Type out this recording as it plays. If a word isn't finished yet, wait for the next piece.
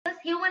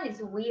human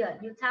is weird.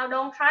 You tell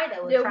don't try, they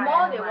will The try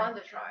more they anyway. want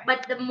to try.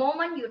 But the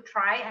moment you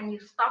try and you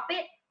stop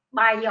it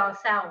by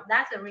yourself,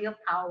 that's a real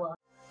power.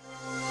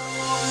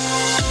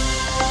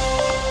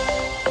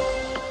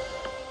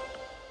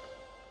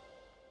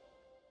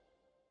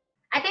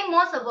 I think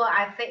most of all,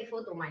 I'm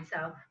faithful to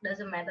myself.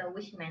 Doesn't matter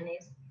which man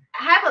is.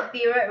 I have a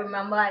period.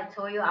 Remember, I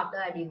told you after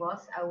I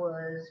divorced, I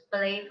was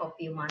play for a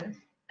few months.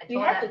 I You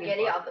told have that to get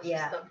it before. out of the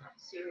system.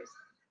 Seriously.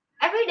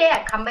 Every day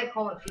I come back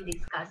home, I feel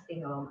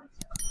disgusting about myself.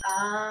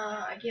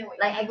 I get what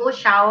Like I go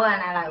shower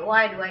and I like,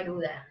 why do I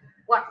do that?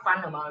 What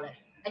fun about it?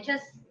 I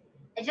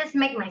just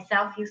make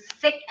myself feel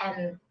sick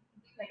and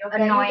like your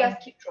annoying. value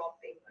just keep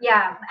dropping.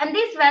 Yeah, and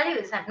these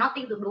values have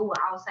nothing to do with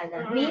outside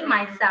that. Me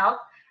myself,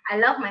 I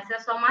love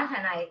myself so much,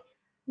 and I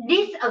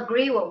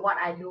disagree with what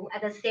I do.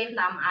 At the same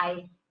time,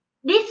 I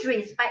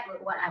disrespect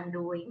with what I'm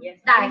doing. Yes,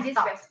 that I I think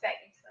stop. disrespect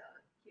is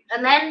huge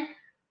And then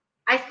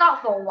I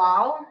stopped for a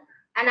while,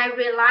 and I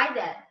realized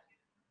that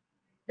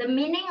the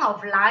meaning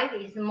of life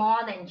is more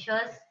than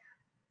just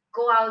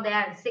go out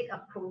there and seek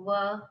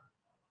approval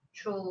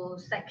through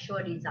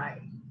sexual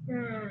desire.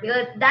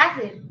 Because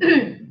that's it.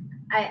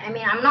 I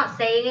mean, I'm not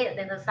saying it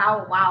in the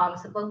sound, wow, I'm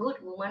super good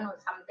woman or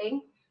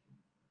something.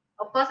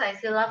 Of course, I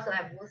still love to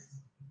have good,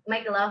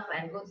 make love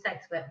and good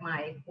sex with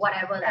my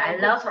whatever that I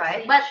love,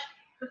 right? But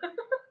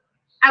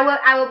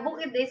I will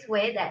book it this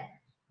way that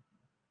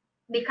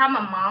become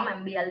a mom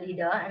and be a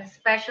leader, and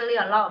especially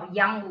a lot of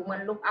young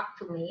women look up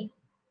to me.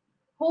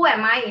 Who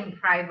am I in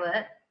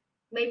private?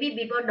 Maybe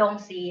people don't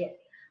see it,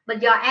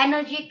 but your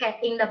energy can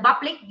in the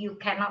public you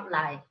cannot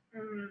lie.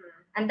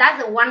 And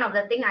that's one of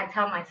the thing I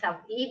tell myself.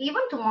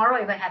 Even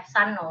tomorrow, if I have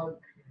son or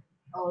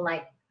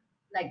like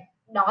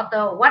daughter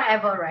or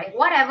whatever, right?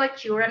 Whatever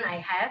children I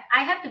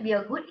have to be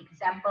a good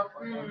example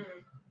for them.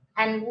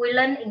 And we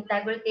learn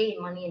integrity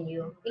in Money and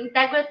You.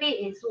 Integrity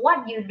is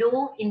what you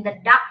do in the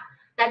dark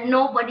that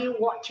nobody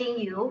watching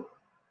you,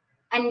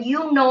 and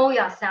you know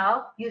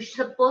yourself. You're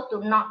supposed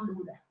to not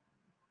do that,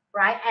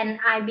 right? And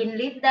I've been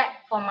lived that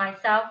for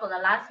myself for the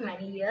last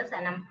many years,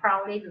 and I'm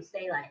proudly to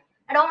say like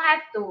I don't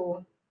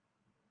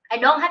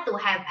have to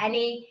have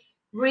any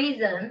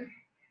reason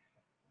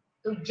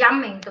to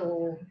jump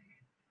into.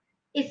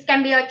 It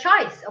can be a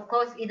choice, of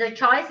course. It's a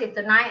choice if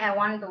tonight I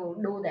want to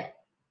do that,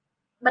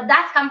 but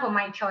that's come from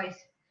my choice.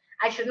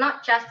 I should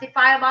not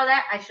justify about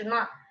that. I should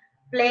not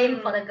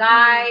blame for the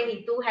guy.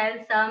 He's too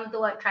handsome,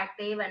 too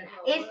attractive, and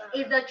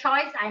it's the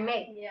choice I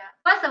make.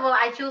 First of all,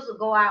 I choose to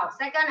go out.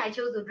 Second, I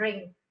choose to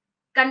drink.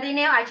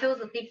 Continue, I choose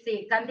to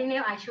tipsy.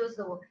 Continue, I choose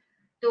to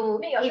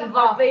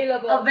involve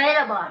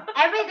available.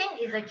 Everything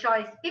is a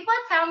choice. People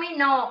tell me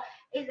no,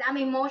 I'm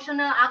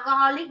emotional,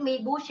 alcoholic,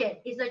 me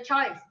bullshit. It's a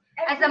choice.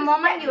 At the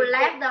moment you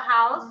left the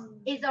house,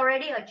 it's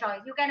already a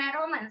choice. You can at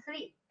home and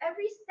sleep.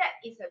 Every step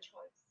is a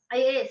choice.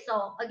 It is.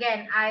 So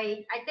again,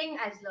 I think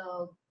as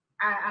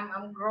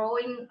I'm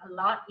growing a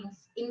lot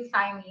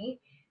inside me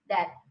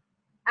that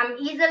I'm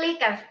easily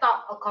can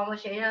stop a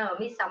conversation or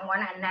meet someone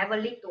and never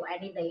lead to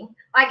anything.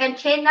 I can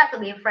change that to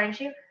be a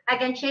friendship. I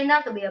can change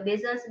that to be a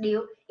business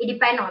deal. It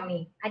depends on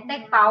me. I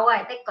take power.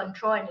 I take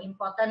control. And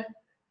important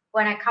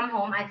when I come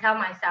home, I tell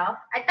myself.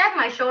 I tap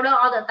my shoulder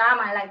all the time.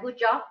 I like good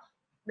job,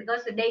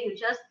 because today you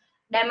just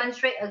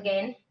demonstrate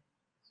again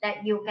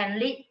that you can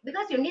lead,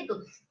 because you need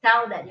to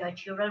tell that your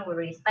children will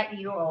respect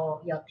you,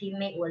 or your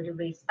teammate will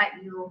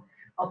respect you,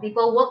 or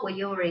people work with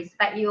you will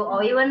respect you,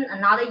 or even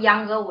another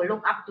younger will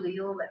look up to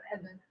you.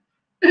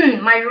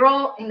 My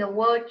role in the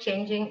world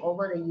changing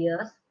over the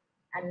years,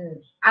 and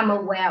I'm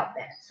aware of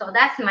that. So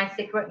that's my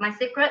secret. My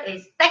secret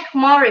is take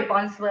more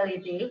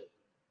responsibility,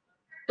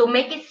 to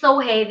make it so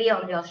heavy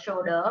on your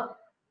shoulder,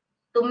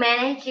 to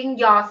managing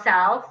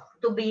yourself,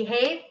 to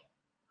behave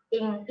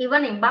in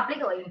even in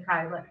public or in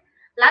private.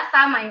 Last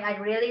time I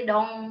really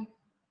don't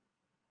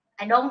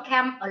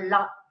care a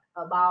lot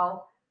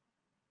about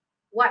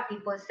what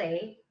people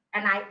say,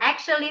 and I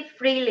actually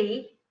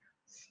freely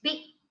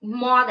speak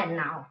more than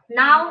now.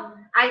 Now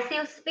I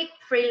still speak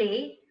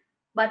freely,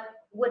 but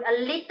with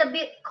a little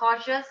bit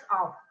cautious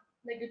of.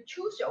 Like you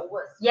choose your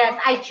words. Yes,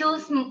 I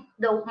choose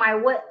my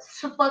words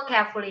super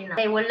carefully now.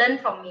 They will learn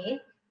from me,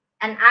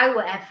 and I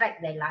will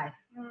affect their life.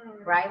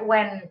 Right?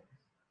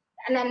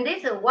 And then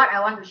this is what I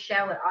want to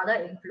share with other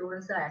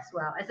influencers as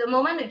well. At the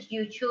moment that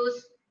you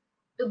choose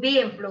to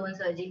be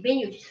influencer, it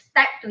means you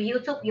step to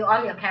YouTube, you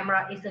on your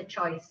camera, is a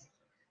choice.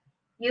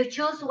 You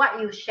choose what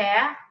you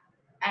share,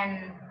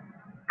 and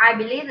I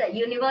believe that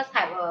universe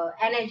have a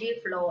energy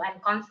flow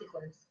and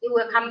consequence. It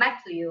will come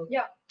back to you.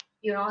 Yeah.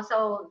 You know,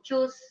 so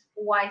choose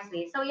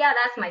wisely. So yeah,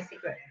 that's my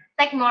secret.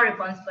 Take more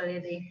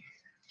responsibility.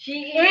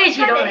 She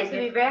don't needs to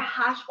be very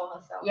harsh for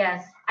herself.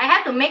 Yes, I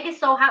have to make it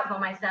so hard for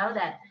myself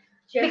that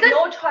she has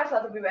no choice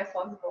but to be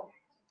responsible.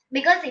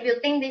 Because if you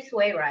think this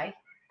way, right,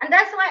 and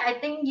that's why I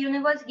think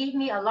universe give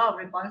me a lot of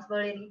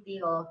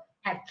responsibility, or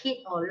have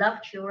kids, or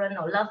love children,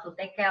 or love to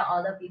take care of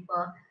other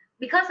people,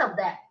 because of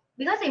that.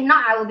 Because if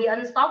not, I will be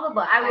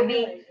unstoppable.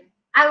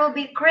 I will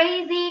be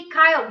crazy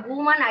kind of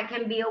woman. I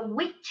can be a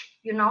witch,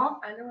 you know.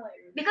 I know.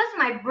 Because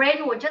my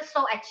brain was just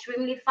so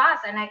extremely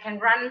fast, and I can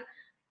run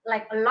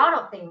like a lot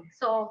of things.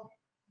 So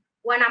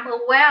when I'm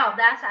aware of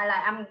that,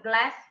 I'm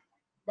glad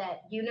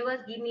that universe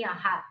give me a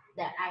heart,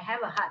 that I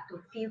have a heart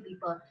to feel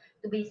people,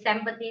 to be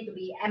sympathy, to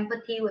be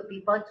empathy with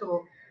people,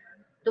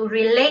 to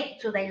relate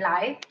to their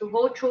life, to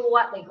go through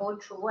what they go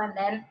through, and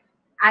then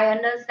I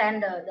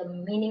understand the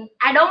meaning.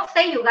 I don't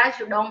say you guys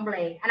should don't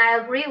play, and I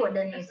agree with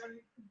Denise.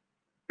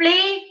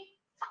 Play,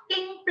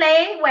 fucking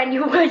play when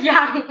you were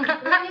young.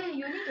 Really,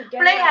 you need to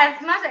get Play out.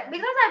 as much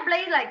because I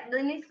played like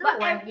Denise too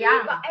when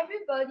young. But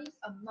everybody's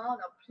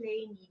amount of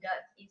play needed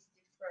is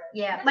different.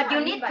 Yeah, That's but what you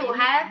I mean need by to you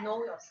have to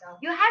know yourself.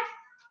 you have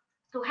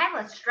to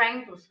have a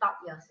strength to stop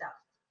yourself.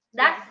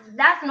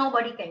 That's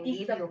nobody can give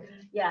you. Discipline.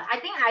 Yeah,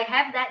 I think I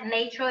have that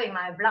nature in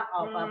my blood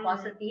of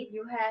positive.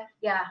 You have.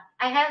 Yeah,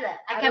 I have that.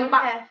 I don't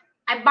have.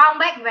 I bounce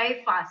back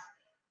very fast.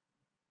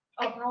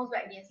 Bounce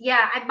back, yes.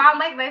 Yeah, I bounce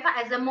back very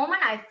fast. As the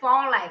moment I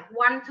fall like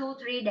 1, 2,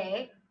 3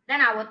 days, then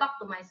I will talk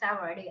to myself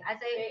already. I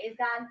say, Okay, it's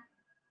done.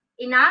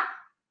 Enough.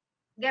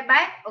 Get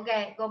back.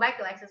 Okay, go back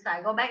to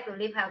exercise. Go back to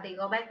live healthy.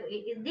 Go back to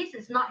eat. This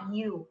is not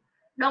you.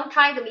 Don't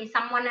try to be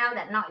someone else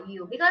that not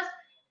you. Because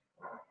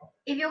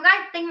if you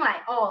guys think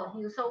like, oh,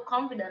 you're so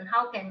confident,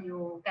 how can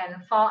you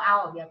can fall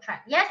out of your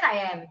track? Yes, I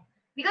am.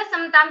 Because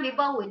sometimes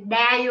people will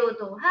dare you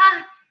to,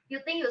 you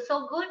think you're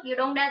so good, you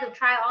don't dare to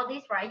try all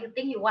this, right? You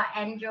think you are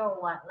angel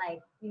or what? Like,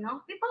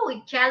 people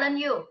will challenge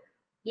you.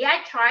 Did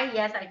I try?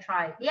 Yes, I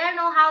tried. Did I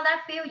know how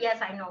that feel?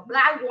 Yes, I know. Do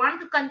I want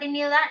to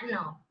continue that?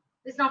 No,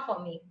 it's not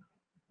for me.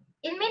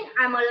 It means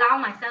I'm allow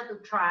myself to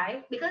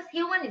try because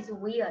human is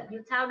weird.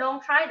 You tell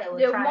don't try, they will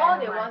The try. more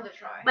they want to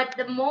try. But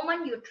the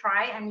moment you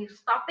try and you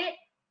stop it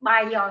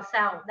by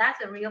yourself, that's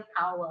a real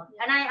power.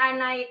 Yeah.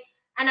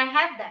 And I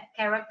have that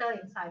character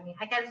inside me.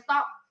 I can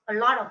stop a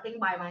lot of things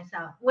by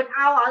myself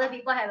without other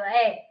people have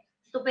hey,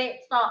 stupid,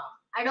 stop.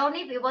 I don't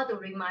need people to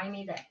remind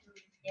me that.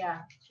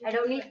 Yeah. I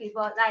don't need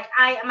people like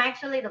I am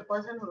actually the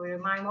person who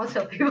remind most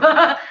of people.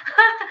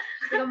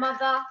 Your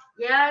mother.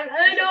 Yeah,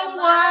 I don't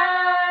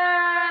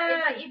want.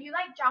 It's like if you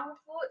like junk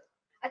food,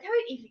 I tell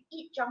you, if you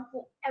eat junk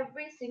food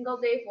every single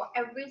day for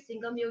every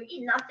single meal,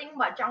 eat nothing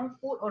but junk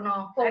food. Oh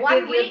no, For I 1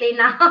 feel week. guilty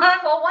now.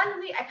 For 1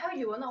 week, I tell you,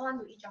 you will not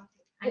want to eat junk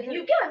food.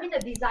 You get what I mean? The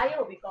desire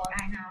will be gone.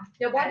 I know.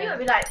 Your body will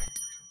be like.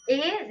 It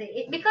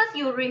is because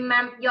you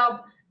remember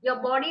your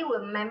body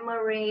will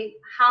memory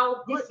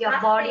how good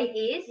your body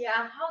is.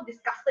 Yeah, how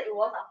disgusted it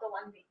was after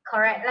 1 week.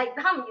 Correct. Like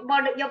how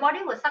your body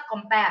will start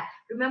compare.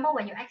 Remember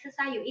when you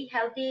exercise, you eat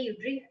healthy, you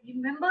drink.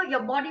 Remember your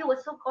body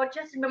was so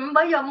gorgeous.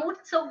 Remember your mood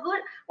so good.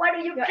 Why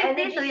do you keep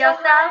this to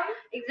yourself?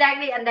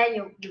 Exactly, and then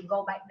you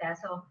go back there.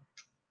 So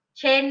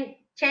change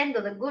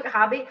to the good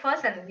habit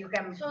first, and you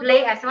can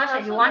play as much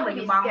as you want, but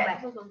you bounce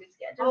back. Don't be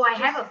scared. I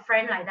have a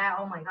friend like that.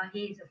 Oh my god,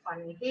 he is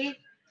funny.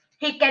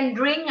 He can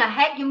drink a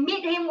heck. You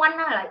meet him one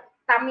night like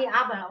tummy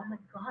up, and oh my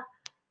god,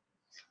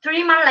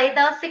 3 months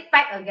later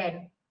 6-pack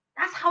again.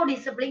 That's how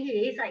disciplined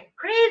he is. Like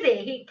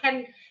crazy.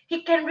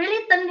 He can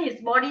really turn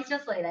his body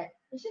just like that.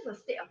 It's just a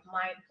state of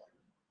mind.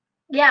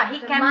 Yeah, he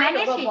can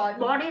manage his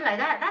body like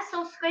that. That's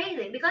so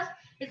crazy because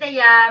he said,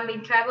 yeah, I've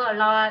been travel a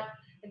lot.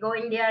 I go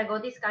India, I go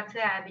this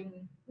country. I've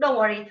been. Don't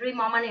worry, 3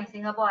 more months in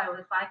Singapore, I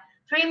will find.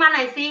 3 months,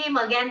 I see him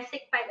again,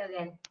 6-pack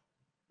again.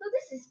 So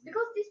this is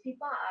because these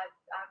people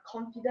are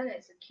confident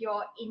and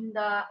secure in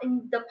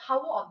the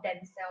power of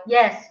themselves.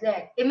 Yes,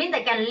 it means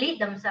they can lead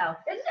themselves.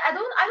 I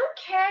don't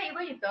care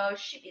even if the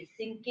ship is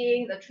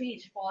sinking, the tree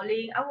is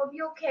falling, I will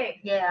be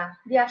okay. Yeah.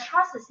 Their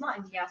trust is not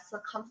in their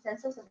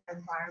circumstances and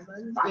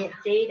environment, but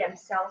they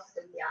themselves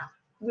and their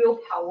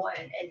willpower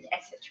and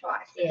etc.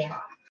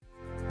 etc.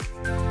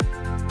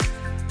 Yeah.